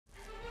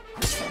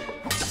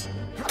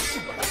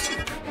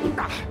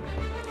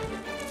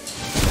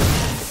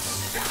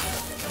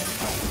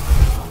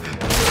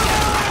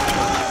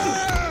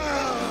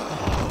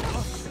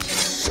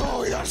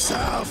Show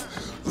yourself,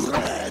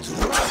 Red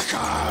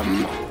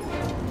Rackham!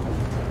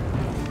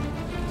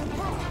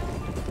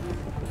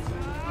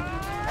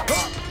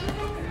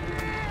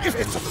 If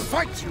it's a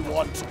fight you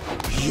want,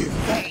 you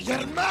bet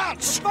your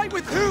match! Fight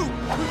with who?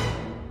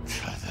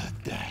 To the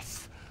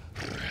death,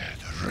 Red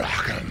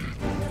Rackham.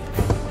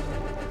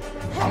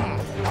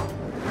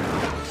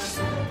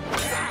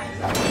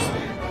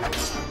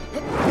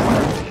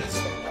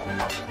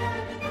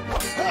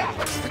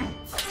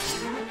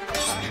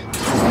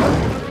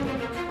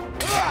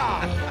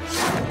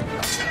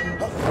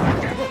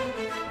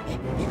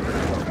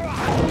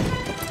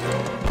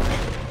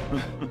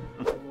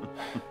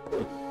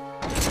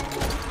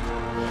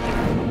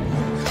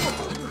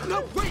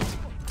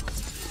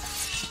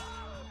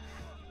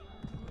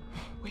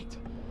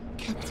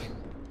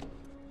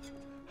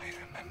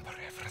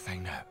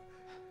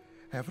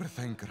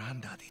 Everything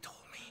Granddaddy told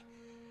me.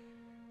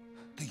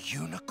 The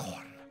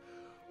unicorn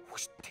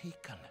was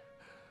taken.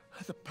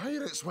 The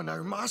pirates were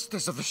now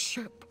masters of the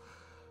ship.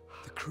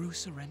 The crew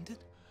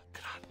surrendered?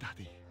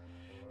 Granddaddy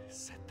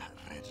said that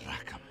Red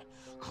Rackham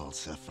called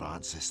Sir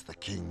Francis the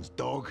King's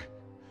dog.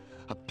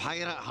 A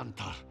pirate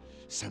hunter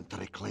sent to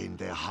reclaim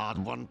their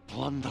hard-won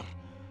plunder.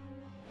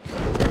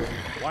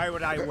 Why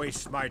would I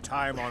waste my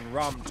time on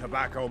rum,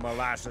 tobacco,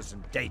 molasses,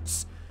 and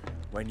dates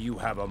when you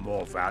have a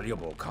more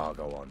valuable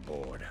cargo on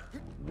board?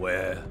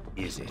 Where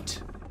is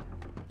it?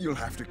 You'll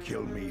have to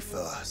kill me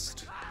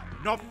first.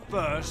 Not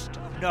first,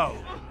 no.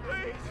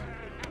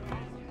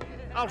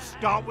 I'll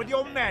start with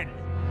your men.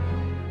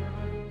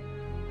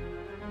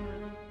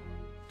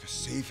 To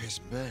save his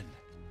men,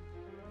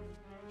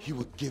 he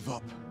would give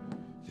up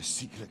the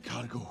secret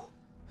cargo.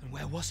 And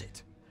where was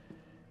it?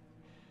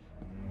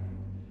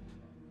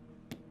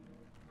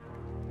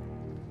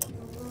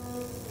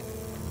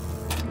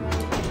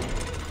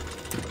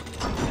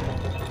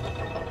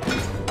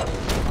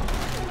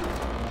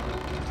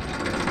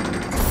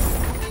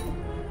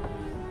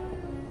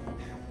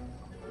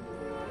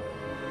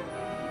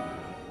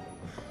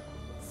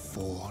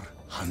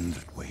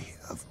 Hundredweight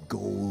of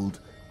gold,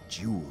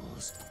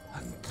 jewels,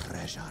 and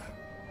treasure.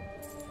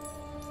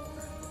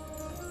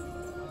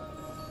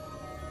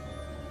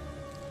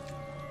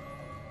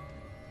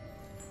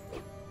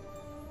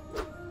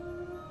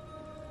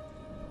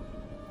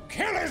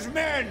 Kill his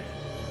men!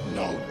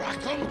 No,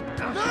 Rackham!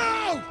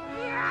 No!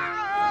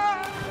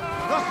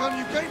 Rackham,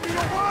 you gave me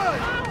your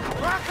word!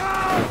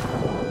 Rackham!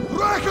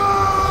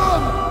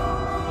 Rackham!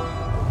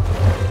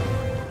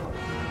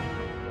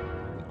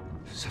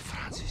 Sir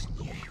Francis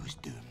knew he was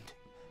doomed.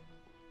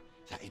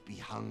 That he'd be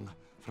hung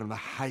from the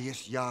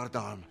highest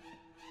yardarm.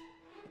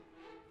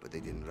 But they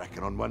didn't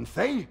reckon on one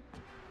thing.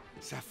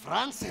 Sir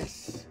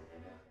Francis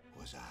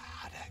was a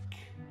haddock.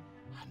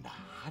 And a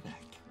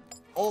haddock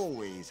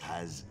always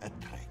has a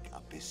trick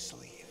up his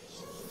sleeve.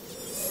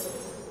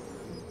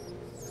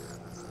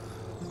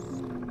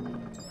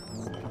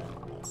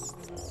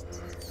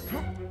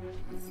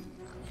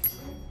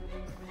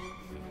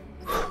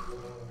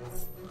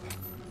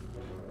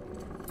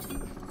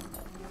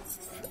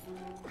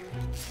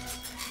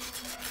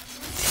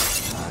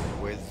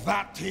 And with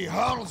that, he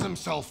hurls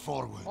himself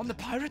forward. On the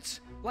pirates?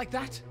 Like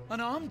that?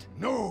 Unarmed?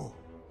 No,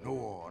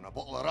 on a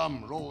bottle of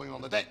rum rolling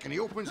on the deck, and he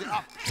opens it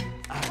up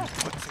and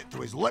puts it to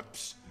his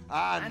lips,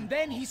 And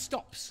then he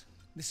stops.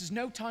 This is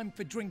no time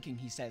for drinking,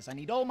 he says. I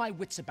need all my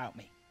wits about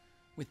me.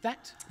 With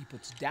that, he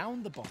puts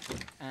down the bottle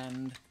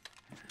and...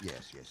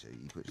 Yes,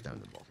 he puts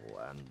down the bottle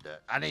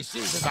and he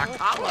seizes a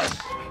cutlass.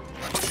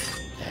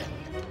 Then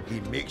he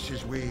makes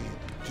his way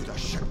to the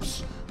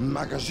ship's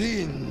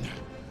magazine,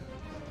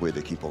 where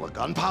they keep all the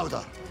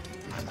gunpowder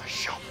and the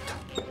shot.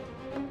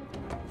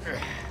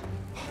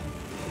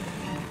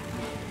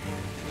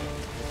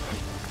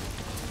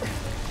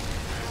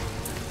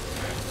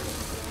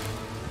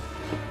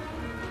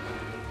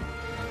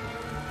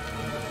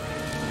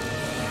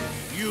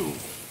 You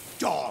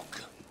dog!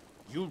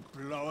 You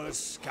blow us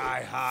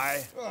sky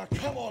high.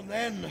 Come on,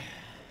 then.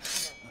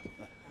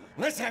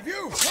 Let's have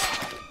you.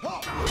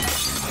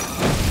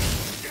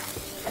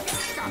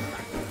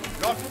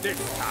 Not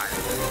this time.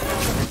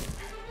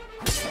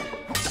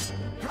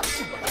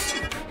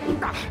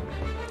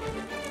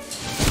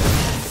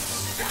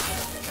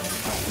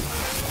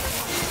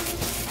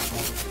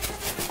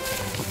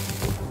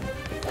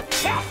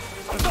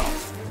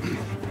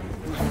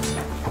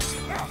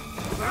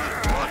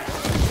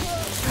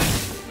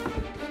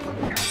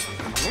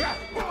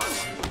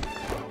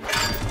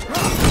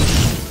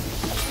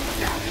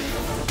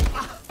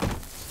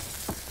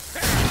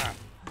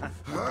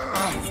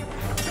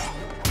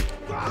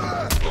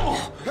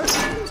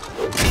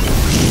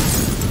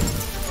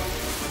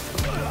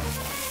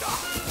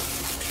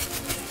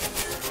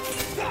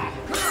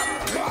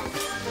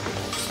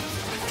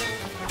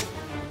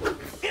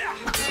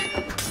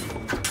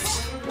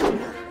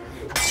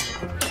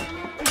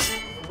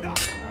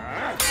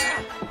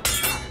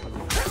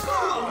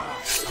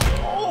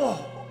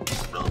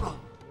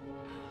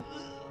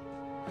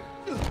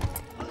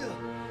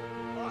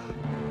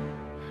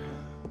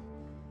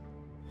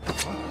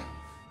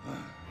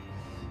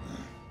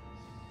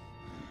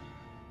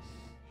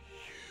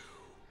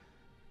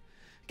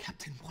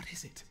 Captain, what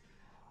is it?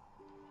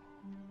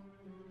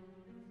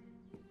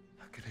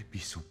 How could I be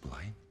so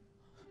blind?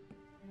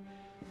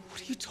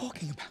 What are you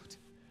talking about?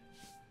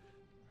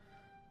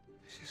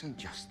 This isn't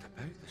just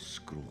about the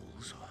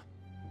scrolls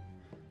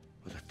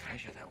or the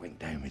treasure that went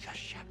down with the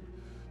ship.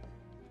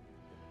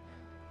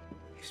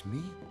 It's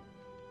me.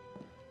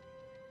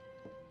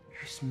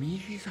 It's me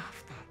he's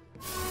after.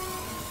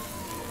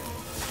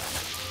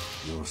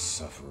 You'll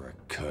suffer a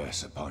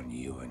curse upon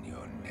you and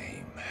your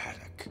name,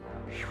 Haddock.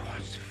 He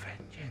wants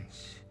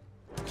vengeance.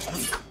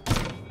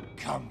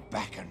 Come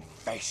back and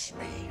face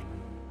me.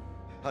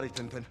 Hurry,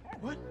 Tintin.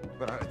 What?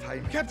 We're out of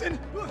time. Captain!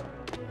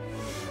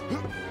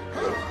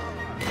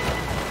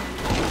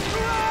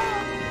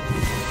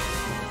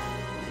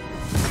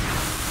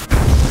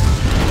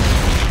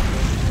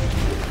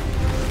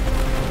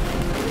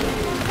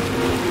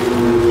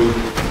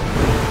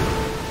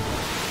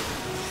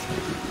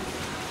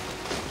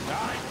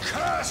 I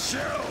curse you!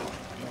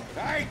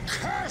 I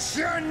curse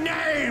your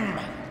name!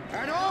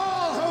 And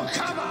all who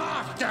come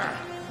after!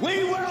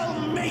 We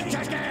will meet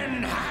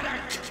again,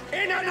 Haddock!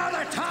 In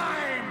another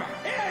time!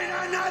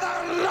 In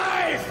another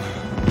life!